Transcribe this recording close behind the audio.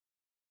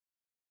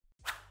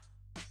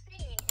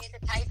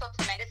type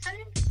of medicine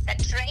that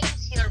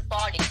trains your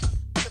body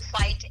to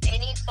fight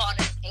any foreign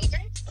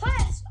agents.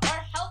 Plants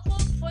are helpful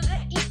for the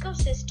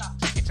ecosystem.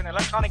 It's an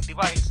electronic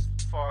device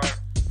for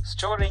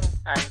storing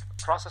and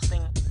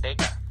processing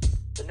data.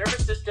 The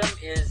nervous system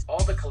is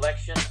all the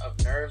collection of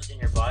nerves in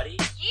your body.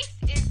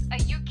 Yeast is a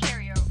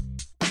eukaryote.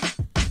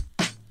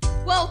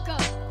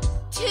 Welcome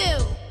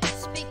to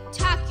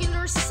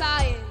Spectacular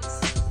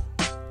Science,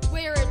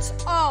 where it's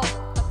all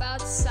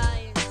about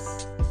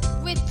science,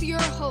 with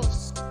your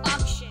host,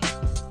 Akshay.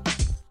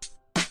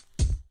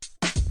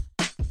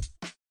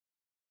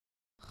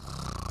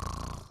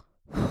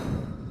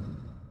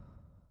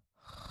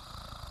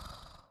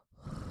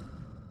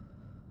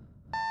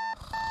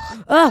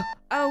 Oh,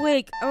 I'm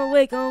awake.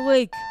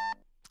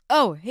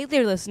 Oh, hey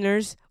there,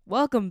 listeners.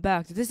 Welcome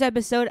back to this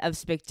episode of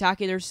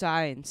Spectacular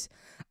Science.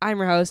 I'm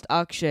your host,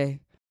 Akshay.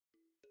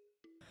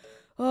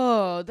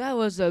 Oh, that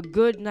was a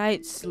good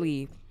night's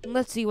sleep.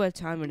 Let's see what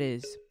time it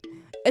is.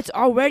 It's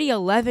already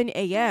 11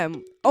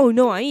 a.m. Oh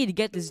no, I need to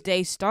get this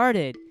day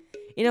started.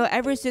 You know,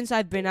 ever since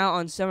I've been out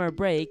on summer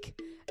break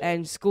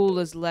and school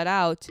is let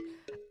out,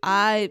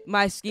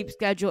 my sleep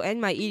schedule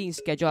and my eating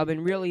schedule have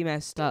been really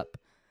messed up.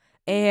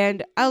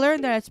 And I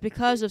learned that it's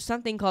because of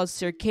something called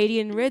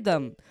circadian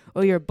rhythm,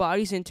 or your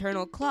body's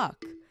internal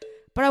clock.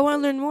 But I want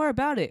to learn more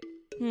about it.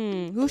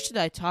 Who should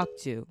I talk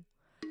to?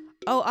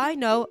 Oh, I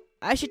know.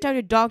 I should talk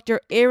to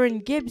Dr. Erin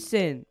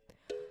Gibson.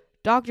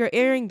 Dr.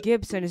 Erin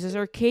Gibson is a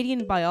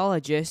circadian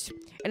biologist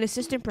and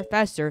assistant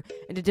professor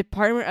in the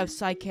Department of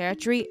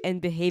Psychiatry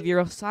and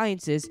Behavioral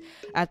Sciences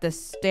at the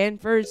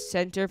Stanford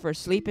Center for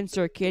Sleep and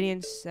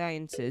Circadian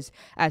Sciences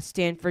at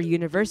Stanford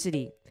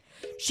University.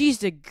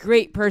 She's a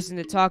great person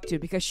to talk to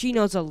because she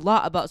knows a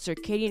lot about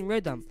circadian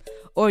rhythm,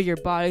 or your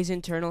body's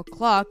internal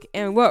clock,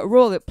 and what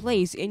role it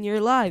plays in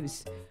your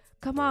lives.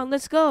 Come on,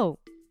 let's go.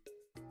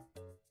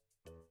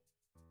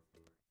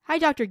 Hi,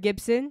 Dr.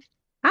 Gibson.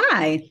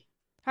 Hi.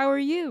 How are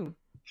you?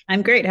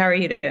 I'm great. How are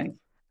you doing?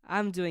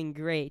 I'm doing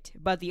great,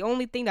 but the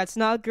only thing that's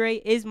not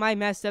great is my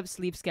messed up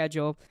sleep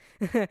schedule.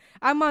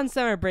 I'm on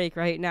summer break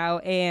right now,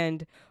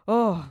 and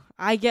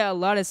I get a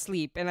lot of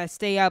sleep, and I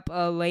stay up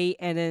late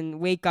and then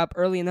wake up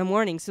early in the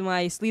morning, so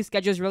my sleep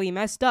schedule is really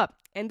messed up,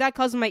 and that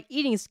causes my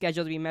eating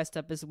schedule to be messed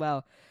up as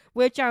well,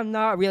 which I'm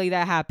not really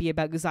that happy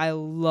about because I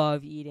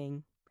love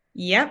eating.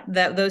 Yep,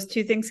 those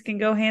two things can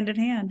go hand in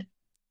hand.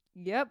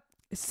 Yep.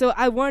 So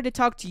I wanted to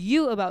talk to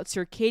you about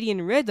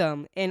circadian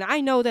rhythm, and I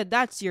know that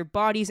that's your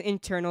body's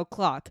internal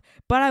clock,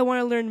 but I want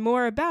to learn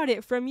more about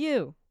it from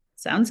you.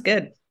 Sounds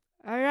good.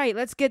 All right,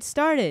 let's get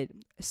started.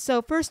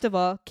 So first of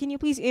all, can you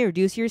please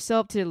introduce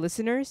yourself to the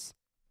listeners?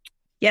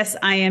 Yes,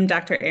 I am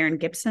Dr. Erin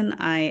Gibson.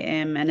 I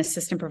am an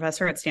assistant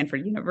professor at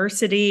Stanford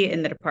University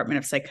in the Department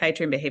of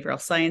Psychiatry and Behavioral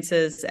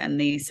Sciences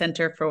and the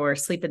Center for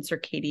Sleep and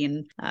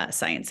Circadian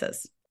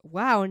Sciences.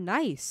 Wow,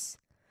 nice.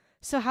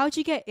 So how'd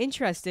you get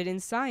interested in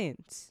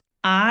science?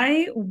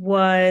 I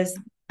was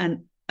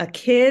a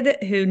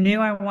kid who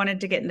knew I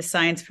wanted to get into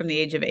science from the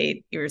age of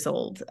 8 years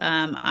old.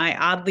 I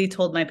oddly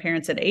told my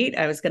parents at 8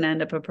 I was going to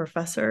end up a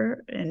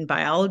professor in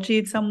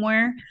biology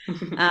somewhere,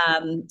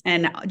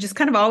 and just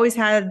kind of always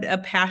had a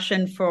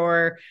passion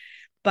for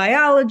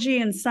biology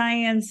and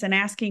science and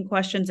asking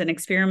questions and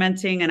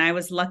experimenting. And I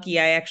was lucky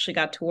I actually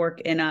got to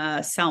work in a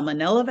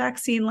salmonella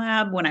vaccine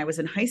lab when I was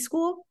in high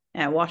school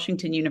at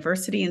Washington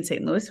University in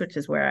St. Louis, which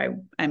is where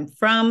I'm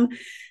from.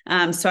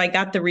 So I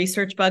got the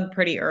research bug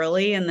pretty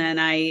early, and then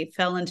I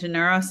fell into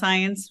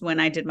neuroscience when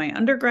I did my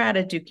undergrad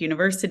at Duke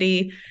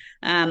University.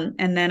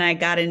 And then I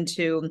got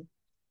into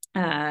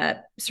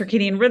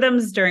circadian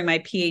rhythms during my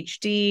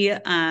PhD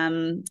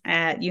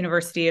at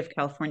University of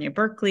California,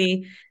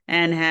 Berkeley,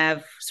 and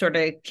have sort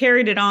of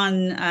carried it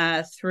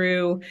on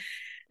through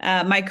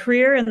my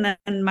career. And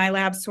then my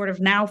lab sort of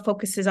now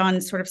focuses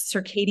on sort of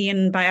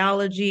circadian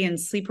biology and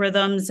sleep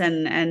rhythms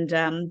and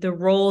the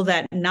role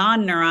that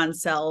non-neuron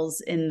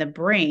cells in the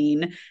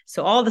brain,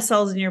 so all the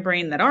cells in your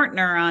brain that aren't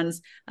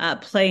neurons,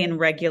 play in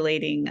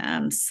regulating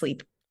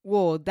sleep.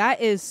 Whoa, that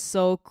is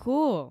so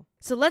cool.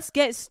 So let's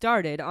get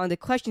started on the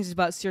questions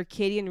about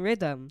circadian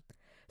rhythm.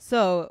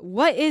 So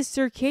what is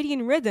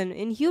circadian rhythm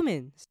in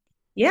humans?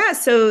 Yeah,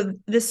 so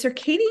the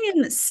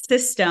circadian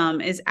system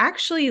is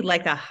actually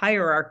like a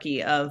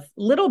hierarchy of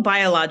little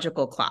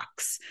biological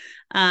clocks,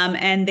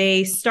 and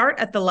they start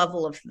at the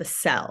level of the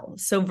cell.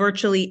 So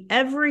virtually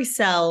every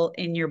cell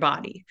in your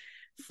body,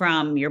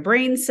 from your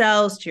brain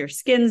cells to your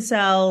skin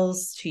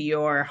cells to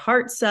your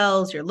heart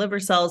cells, your liver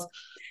cells,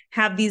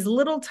 have these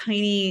little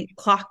tiny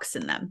clocks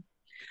in them,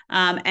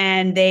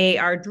 and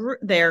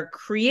they're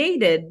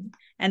created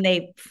and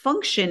they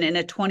function in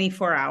a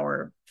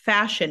 24-hour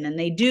fashion. And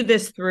they do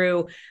this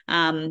through,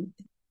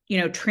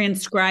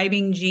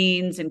 transcribing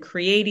genes and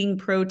creating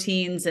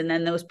proteins. And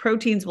then those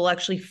proteins will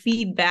actually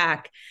feed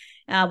back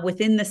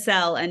within the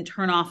cell and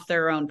turn off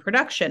their own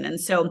production. And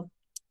so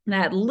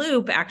that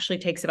loop actually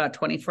takes about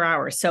 24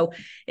 hours. So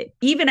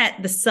even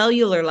at the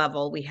cellular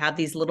level, we have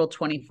these little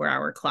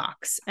 24-hour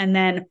clocks. And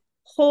then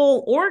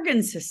whole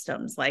organ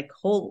systems like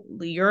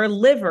your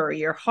liver,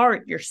 your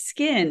heart, your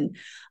skin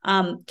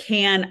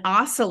can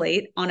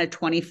oscillate on a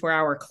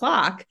 24-hour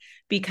clock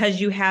because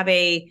you have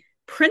a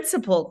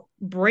principal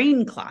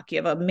brain clock.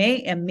 You have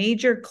a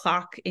major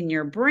clock in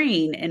your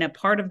brain, in a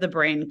part of the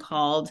brain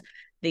called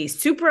the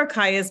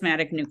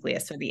suprachiasmatic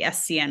nucleus, or the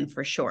SCN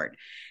for short.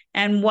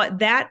 And what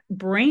that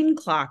brain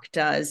clock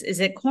does is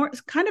it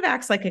kind of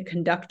acts like a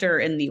conductor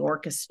in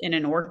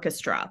an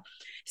orchestra.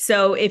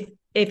 So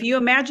if you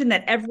imagine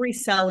that every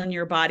cell in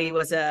your body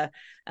was a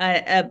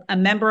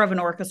member of an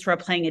orchestra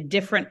playing a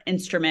different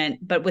instrument,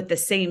 but with the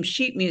same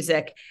sheet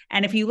music,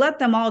 and if you let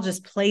them all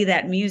just play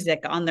that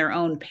music on their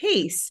own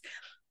pace,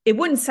 it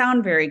wouldn't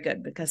sound very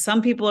good, because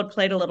some people had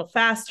played a little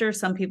faster,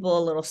 some people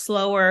a little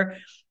slower.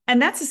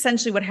 And that's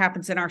essentially what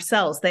happens in our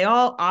cells. They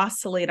all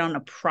oscillate on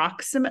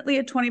approximately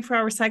a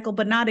 24-hour cycle,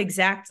 but not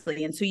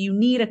exactly. And so you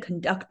need a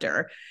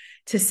conductor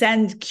to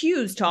send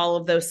cues to all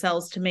of those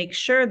cells to make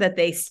sure that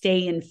they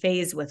stay in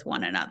phase with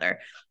one another.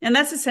 And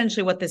that's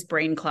essentially what this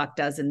brain clock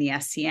does in the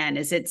SCN,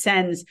 is it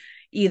sends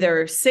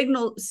either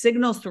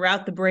signals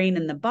throughout the brain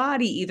and the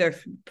body, either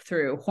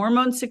through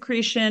hormone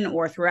secretion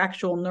or through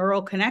actual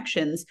neural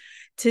connections,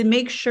 to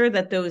make sure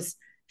that those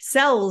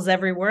cells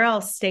everywhere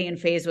else stay in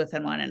phase with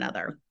one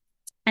another.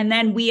 And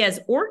then we as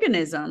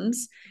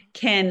organisms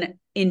can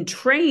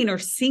entrain or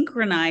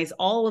synchronize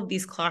all of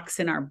these clocks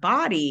in our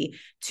body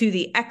to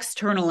the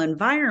external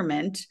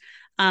environment,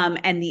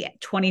 and the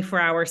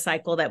 24-hour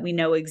cycle that we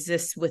know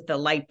exists with the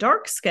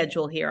light-dark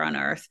schedule here on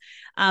Earth,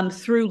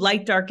 through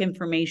light-dark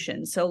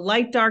information. So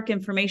light-dark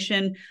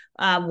information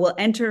will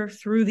enter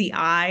through the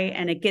eye,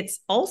 and it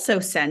gets also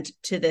sent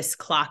to this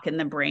clock in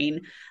the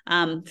brain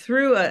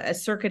through a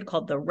circuit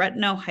called the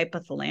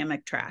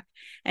retinohypothalamic tract.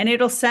 And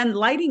it'll send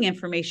lighting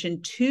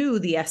information to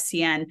the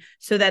SCN,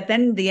 so that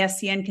then the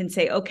SCN can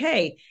say,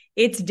 okay,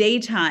 it's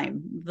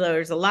daytime.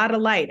 There's a lot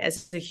of light.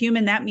 As a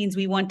human, that means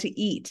we want to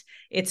eat.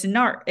 It's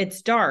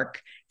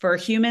dark. For a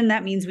human,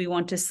 that means we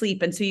want to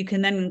sleep. And so you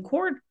can then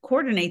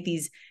coordinate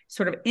these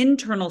sort of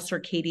internal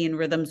circadian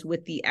rhythms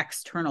with the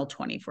external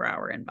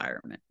 24-hour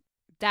environment.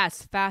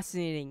 That's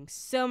fascinating.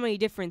 So many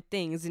different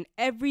things, and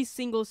every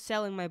single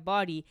cell in my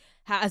body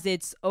has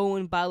its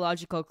own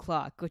biological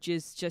clock, which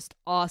is just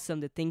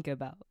awesome to think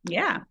about.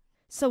 Yeah.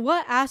 So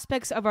what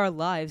aspects of our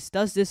lives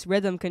does this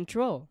rhythm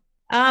control?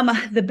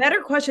 The better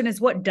question is,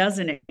 what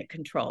doesn't it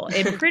control?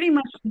 It pretty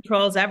much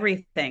controls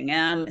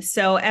everything.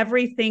 So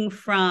everything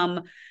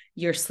from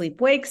your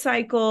sleep-wake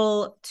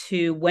cycle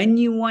to when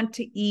you want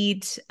to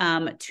eat,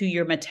 to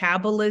your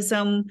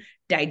metabolism,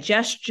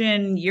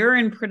 digestion,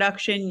 urine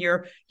production,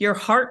 your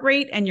heart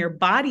rate and your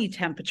body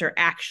temperature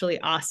actually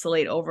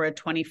oscillate over a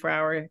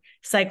 24-hour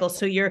cycle.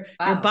 So your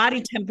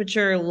body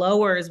temperature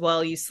lowers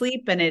while you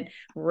sleep, and it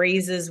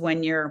raises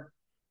when you're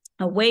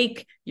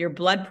awake. Your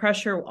blood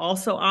pressure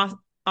also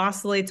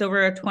oscillates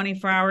over a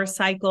 24-hour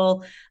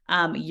cycle.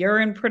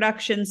 Urine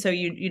production, so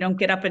you don't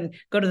get up and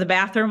go to the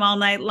bathroom all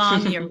night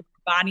long. Your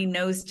body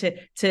knows to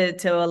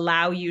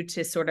allow you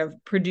to sort of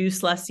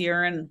produce less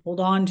urine, hold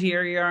on to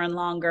your urine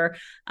longer.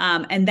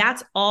 And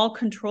that's all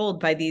controlled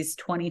by these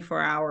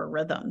 24-hour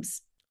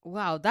rhythms.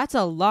 Wow, that's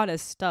a lot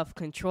of stuff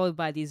controlled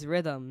by these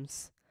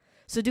rhythms.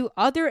 So do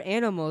other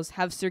animals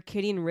have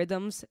circadian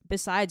rhythms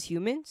besides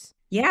humans?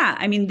 Yeah,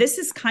 I mean, this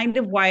is kind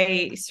of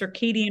why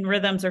circadian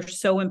rhythms are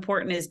so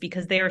important, is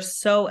because they are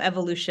so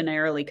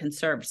evolutionarily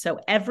conserved. So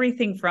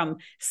everything from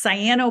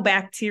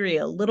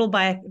cyanobacteria, little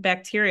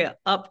bacteria,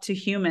 up to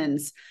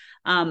humans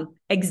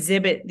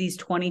exhibit these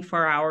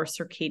 24-hour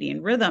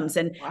circadian rhythms.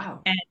 And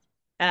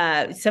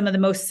some of the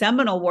most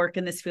seminal work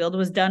in this field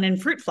was done in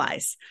fruit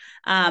flies.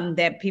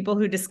 That people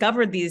who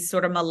discovered these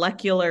sort of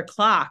molecular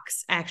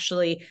clocks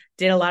actually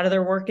did a lot of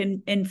their work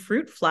in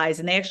fruit flies,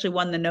 and they actually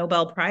won the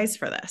Nobel Prize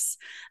for this.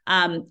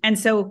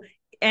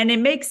 And it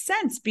makes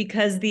sense,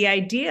 because the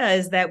idea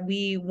is that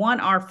we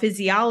want our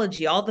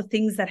physiology, all the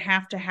things that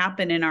have to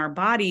happen in our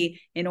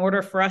body in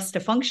order for us to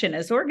function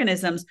as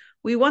organisms,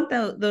 we want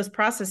those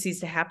processes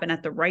to happen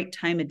at the right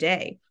time of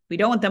day. We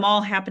don't want them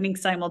all happening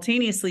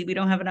simultaneously. We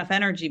don't have enough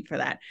energy for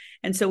that.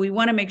 And so we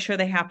want to make sure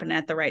they happen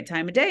at the right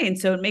time of day. And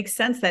so it makes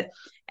sense that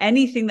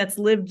anything that's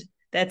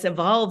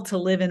evolved to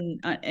live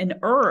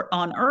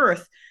on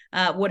Earth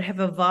would have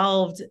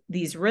evolved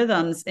these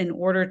rhythms in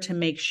order to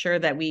make sure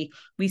that we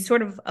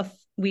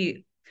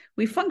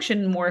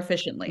function more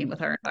efficiently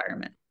with our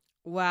environment.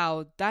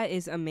 Wow, that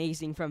is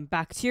amazing. From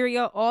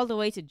bacteria all the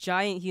way to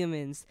giant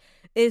humans,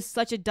 it's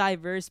such a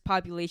diverse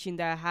population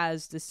that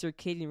has the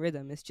circadian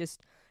rhythm. It's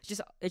just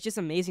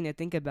amazing to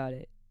think about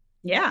it.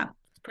 Yeah,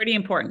 it's pretty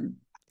important.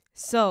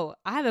 So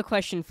I have a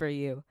question for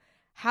you.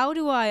 How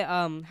do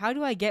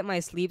I get my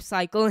sleep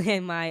cycle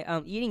and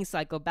my eating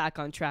cycle back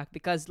on track?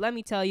 Because let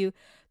me tell you,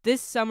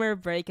 this summer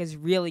break has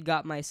really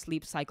got my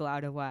sleep cycle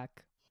out of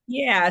whack.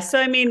 Yeah, so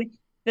I mean,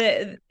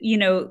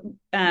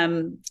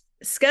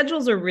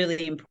 schedules are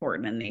really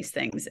important in these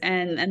things,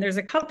 and there's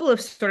a couple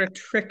of sort of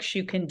tricks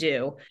you can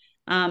do.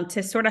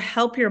 to sort of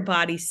help your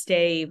body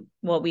stay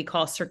what we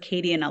call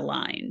circadian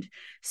aligned.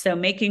 So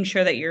making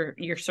sure that your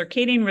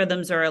circadian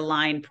rhythms are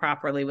aligned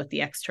properly with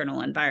the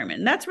external environment.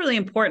 And that's really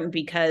important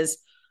because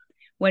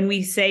when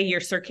we say you're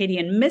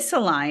circadian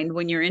misaligned,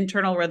 when your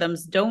internal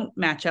rhythms don't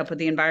match up with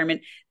the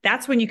environment,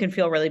 that's when you can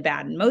feel really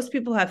bad. And most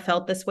people have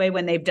felt this way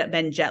when they've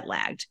been jet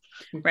lagged,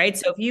 right?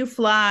 So if you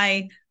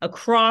fly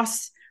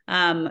across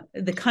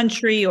the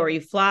country, or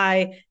you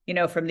fly,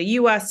 from the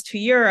US to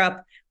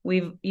Europe,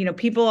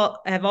 people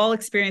have all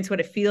experienced what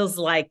it feels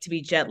like to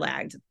be jet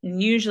lagged.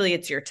 And usually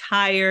you're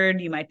tired,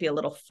 you might be a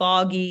little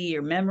foggy,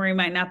 your memory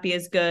might not be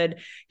as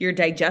good, your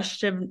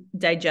digestion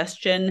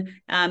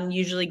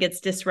usually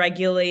gets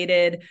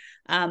dysregulated.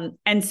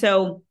 And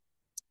so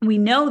we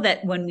know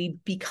that when we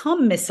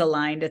become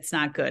misaligned, it's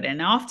not good.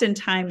 And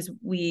oftentimes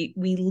we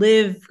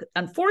live,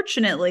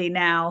 unfortunately,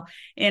 now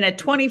in a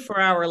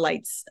 24-hour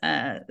light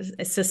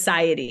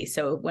society.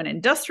 So when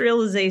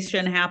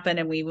industrialization happened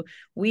and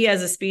we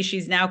as a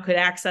species now could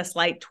access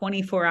light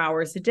 24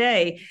 hours a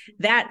day,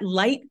 that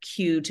light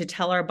cue to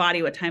tell our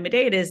body what time of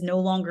day it is no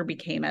longer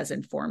became as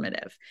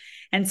informative.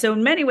 And so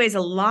in many ways,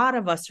 a lot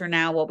of us are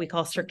now what we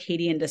call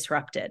circadian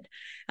disrupted.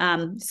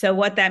 So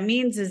what that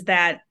means is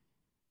that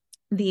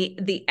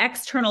the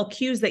external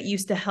cues that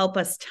used to help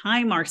us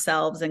time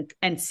ourselves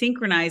and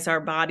synchronize our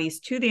bodies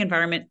to the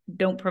environment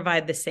don't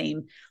provide the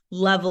same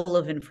level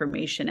of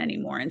information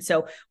anymore. And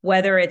so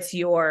whether it's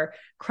you're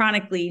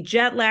chronically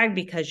jet lagged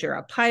because you're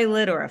a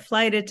pilot or a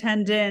flight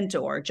attendant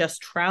or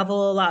just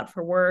travel a lot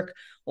for work,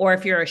 or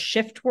if you're a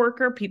shift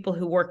worker, people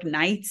who work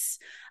nights,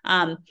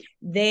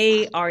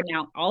 they are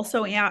now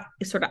also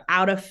sort of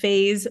out of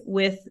phase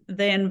with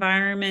the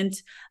environment.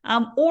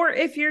 Or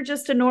if you're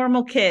just a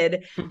normal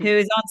kid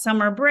who's on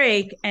summer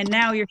break and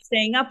now you're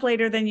staying up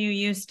later than you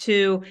used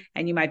to,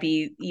 and you might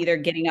be either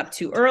getting up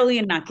too early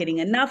and not getting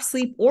enough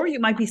sleep, or you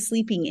might be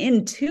sleeping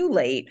in too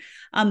late.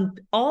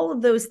 All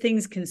of those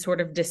things can sort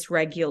of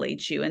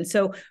dysregulate you. And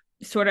so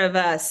sort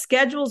of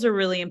schedules are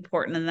really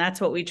important. And that's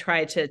what we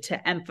try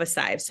to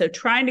emphasize. So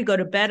trying to go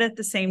to bed at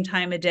the same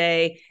time of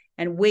day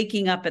and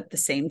waking up at the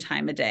same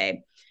time of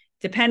day.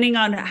 Depending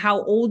on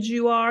how old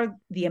you are,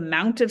 the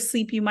amount of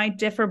sleep you might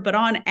differ, but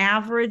on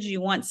average, you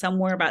want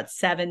somewhere about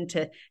 7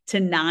 to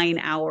 9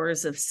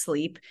 hours of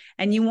sleep,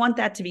 and you want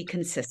that to be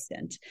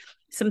consistent.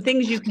 Some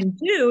things you can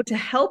do to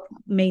help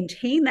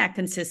maintain that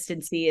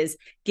consistency is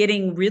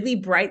getting really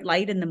bright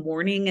light in the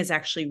morning is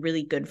actually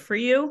really good for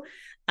you.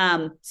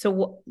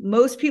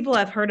 Most people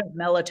have heard of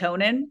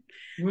melatonin,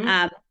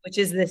 which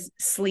is this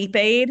sleep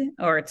aid,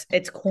 or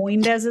it's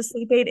coined as a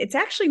sleep aid. It's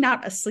actually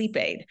not a sleep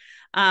aid.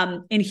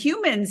 In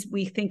humans,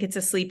 we think it's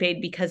a sleep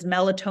aid because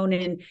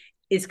melatonin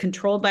is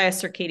controlled by a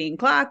circadian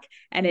clock,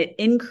 and it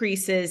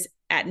increases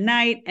at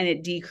night and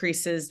it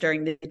decreases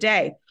during the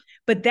day.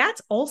 But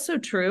that's also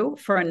true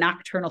for a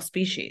nocturnal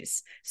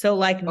species. So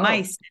like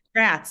mice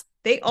and rats,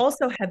 they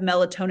also have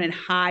melatonin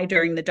high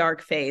during the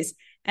dark phase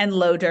and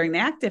low during the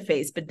active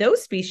phase. But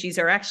those species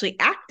are actually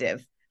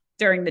active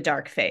during the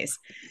dark phase.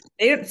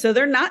 So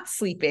they're not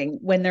sleeping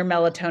when their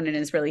melatonin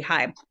is really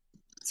high.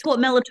 So what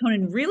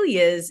melatonin really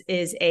is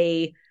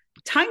a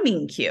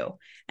timing cue.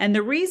 And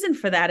the reason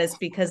for that is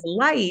because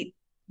light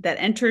that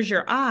enters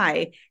your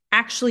eye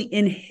actually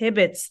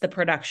inhibits the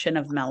production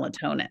of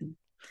melatonin.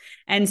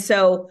 And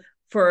so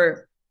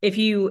if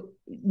you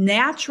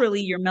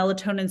naturally, your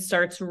melatonin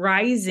starts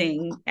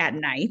rising at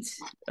night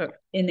or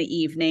in the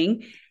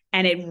evening,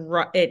 and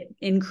it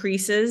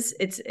increases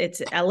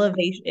its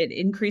elevation, it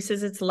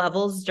increases its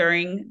levels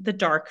during the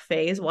dark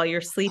phase while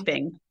you're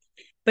sleeping.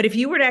 But if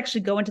you were to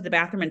actually go into the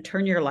bathroom and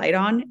turn your light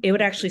on, it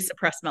would actually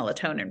suppress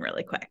melatonin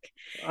really quick.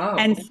 Oh.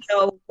 And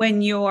so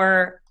when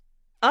you're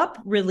up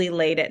really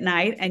late at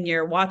night and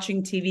you're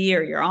watching TV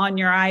or you're on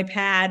your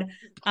iPad,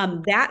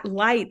 that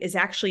light is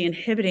actually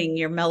inhibiting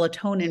your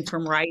melatonin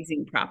from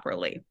rising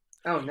properly.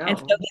 Oh no! And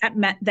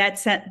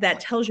so that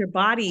tells your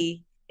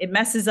body, it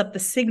messes up the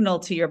signal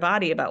to your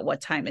body about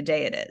what time of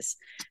day it is.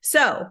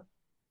 So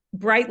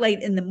bright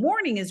light in the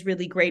morning is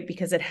really great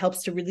because it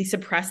helps to really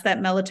suppress that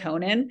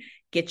melatonin,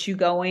 get you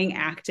going,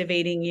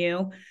 activating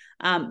you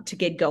to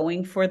get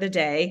going for the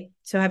day.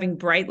 So having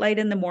bright light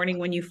in the morning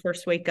when you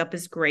first wake up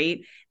is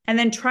great. And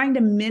then trying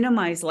to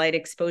minimize light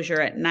exposure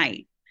at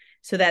night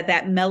so that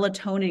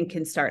melatonin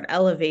can start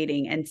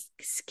elevating, and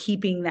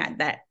keeping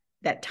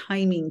that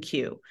timing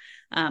cue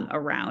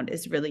around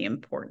is really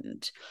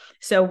important.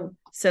 So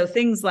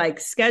things like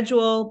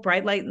schedule,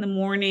 bright light in the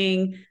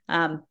morning,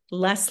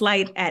 less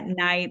light at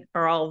night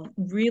are all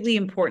really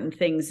important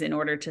things in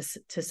order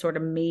to sort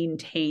of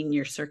maintain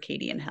your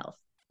circadian health.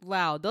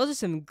 Wow, those are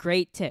some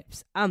great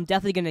tips. I'm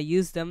definitely going to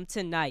use them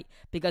tonight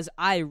because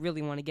I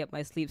really want to get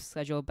my sleep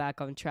schedule back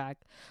on track.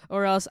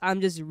 Or else I'm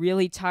just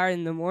really tired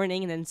in the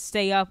morning and then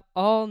stay up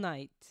all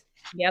night.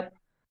 Yep.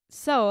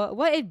 So,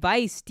 what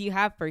advice do you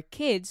have for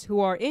kids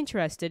who are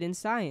interested in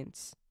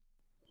science?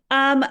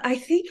 I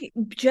think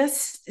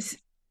just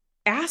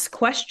ask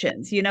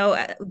questions.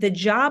 The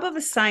job of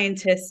a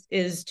scientist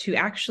is to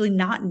actually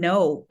not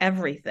know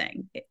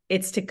everything.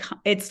 It's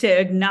to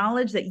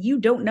acknowledge that you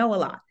don't know a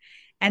lot.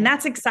 And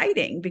that's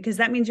exciting because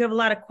that means you have a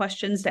lot of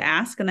questions to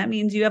ask, and that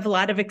means you have a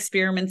lot of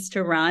experiments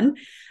to run.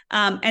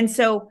 And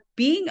so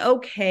being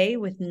okay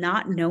with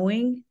not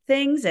knowing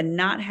things and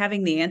not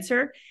having the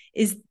answer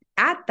is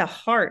at the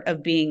heart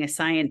of being a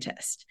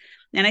scientist.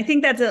 And I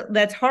think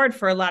that's hard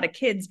for a lot of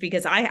kids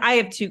because I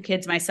have two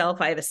kids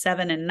myself. I have a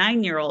 7 and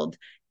 9-year-old,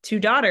 two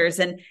daughters.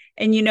 And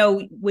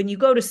when you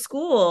go to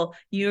school,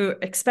 you're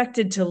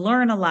expected to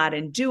learn a lot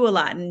and do a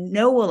lot and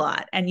know a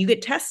lot, and you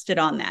get tested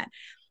on that.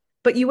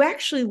 But you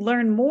actually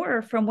learn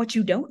more from what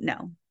you don't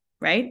know,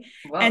 right?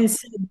 Wow. And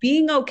so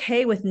being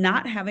okay with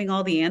not having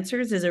all the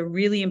answers is a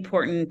really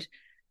important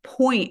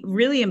point,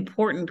 really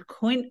important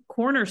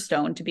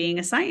cornerstone to being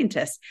a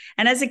scientist.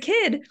 And as a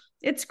kid,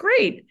 it's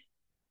great.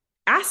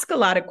 Ask a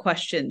lot of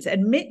questions,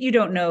 admit you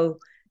don't know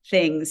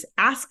things,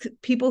 ask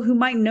people who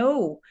might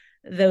know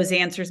those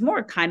answers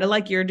more, kind of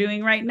like you're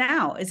doing right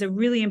now, is a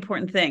really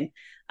important thing.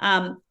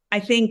 I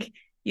think,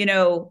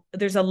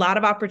 there's a lot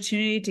of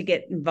opportunity to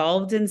get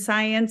involved in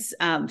science,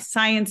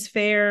 science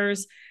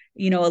fairs.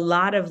 A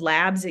lot of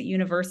labs at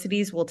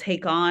universities will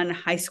take on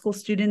high school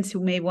students who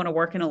may want to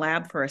work in a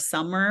lab for a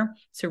summer.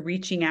 So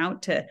reaching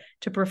out to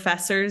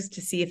professors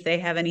to see if they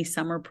have any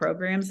summer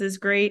programs is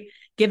great.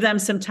 Give them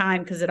some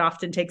time because it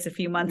often takes a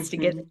few months to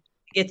get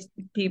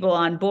people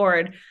on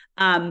board.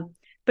 But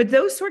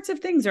those sorts of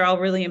things are all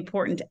really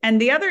important.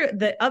 And the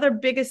other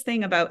biggest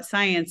thing about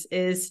science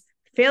is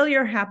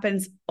failure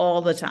happens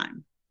all the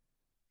time.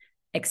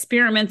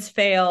 Experiments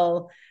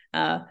fail,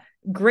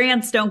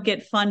 grants don't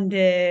get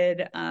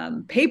funded,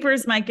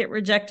 papers might get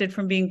rejected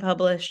from being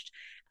published,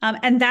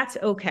 and that's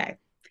okay.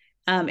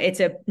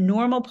 It's a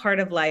normal part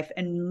of life,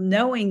 and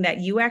knowing that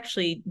you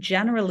actually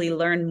generally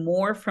learn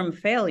more from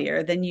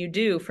failure than you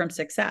do from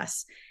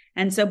success.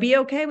 And so be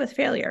okay with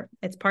failure.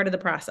 It's part of the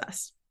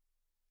process.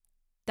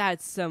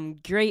 That's some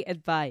great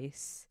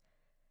advice.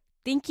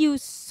 Thank you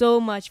so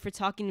much for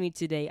talking to me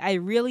today. I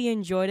really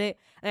enjoyed it,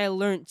 and I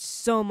learned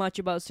so much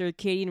about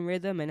circadian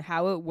rhythm and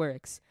how it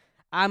works.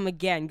 I'm,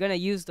 again, going to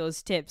use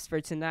those tips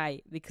for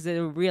tonight because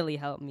it'll really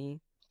help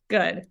me.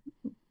 Good.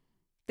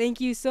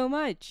 Thank you so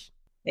much.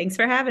 Thanks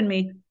for having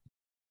me.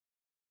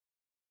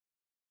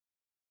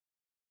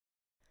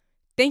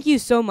 Thank you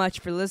so much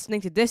for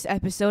listening to this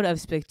episode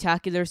of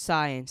Spectacular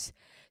Science.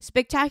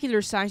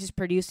 Spectacular Science is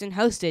produced and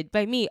hosted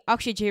by me,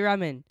 Akshay J.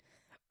 Raman.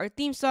 Our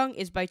theme song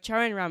is by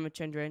Charan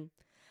Ramachandran.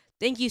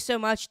 Thank you so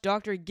much,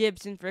 Dr.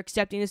 Gibson, for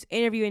accepting this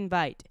interview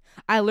invite.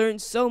 I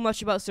learned so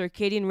much about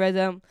circadian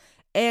rhythm,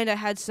 and I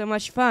had so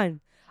much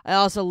fun. I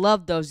also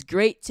loved those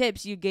great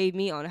tips you gave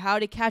me on how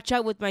to catch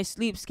up with my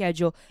sleep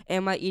schedule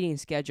and my eating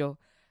schedule.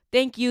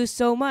 Thank you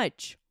so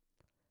much.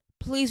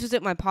 Please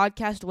visit my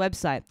podcast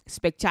website,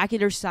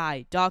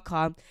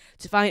 spectacularsci.com,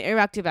 to find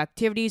interactive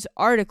activities,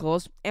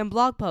 articles, and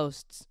blog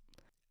posts.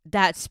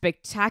 That's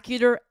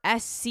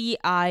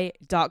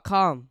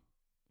spectacularsci.com.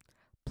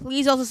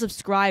 Please also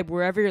subscribe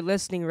wherever you're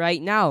listening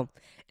right now.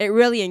 It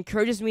really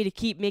encourages me to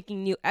keep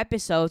making new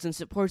episodes and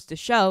supports the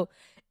show,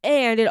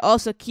 and it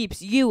also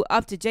keeps you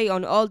up to date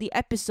on all the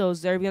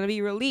episodes that are going to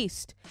be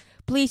released.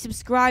 Please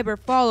subscribe or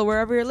follow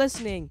wherever you're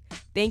listening.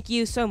 Thank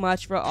you so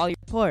much for all your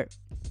support.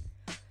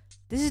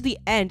 This is the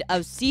end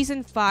of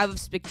Season 5 of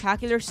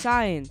Spectacular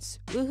Science.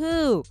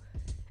 Woohoo!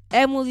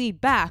 And we'll be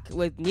back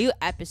with new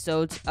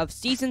episodes of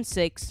Season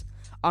 6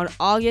 on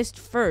August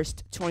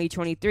 1st,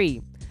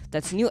 2023.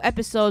 That's new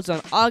episodes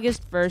on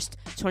August 1st,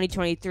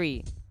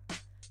 2023.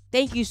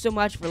 Thank you so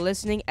much for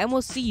listening, and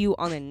we'll see you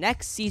on the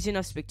next season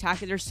of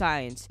Spectacular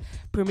Science,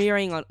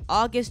 premiering on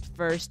August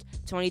 1st,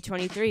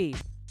 2023.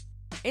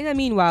 In the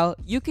meanwhile,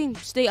 you can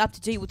stay up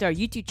to date with our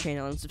YouTube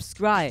channel and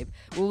subscribe.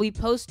 We'll be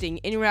posting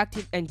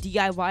interactive and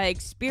DIY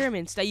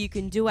experiments that you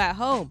can do at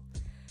home.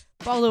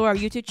 Follow our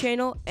YouTube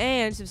channel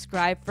and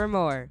subscribe for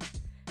more.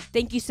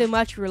 Thank you so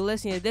much for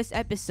listening to this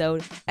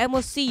episode, and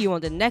we'll see you on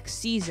the next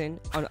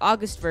season on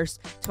August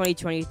 1st,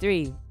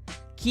 2023.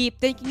 Keep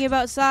thinking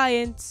about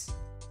science!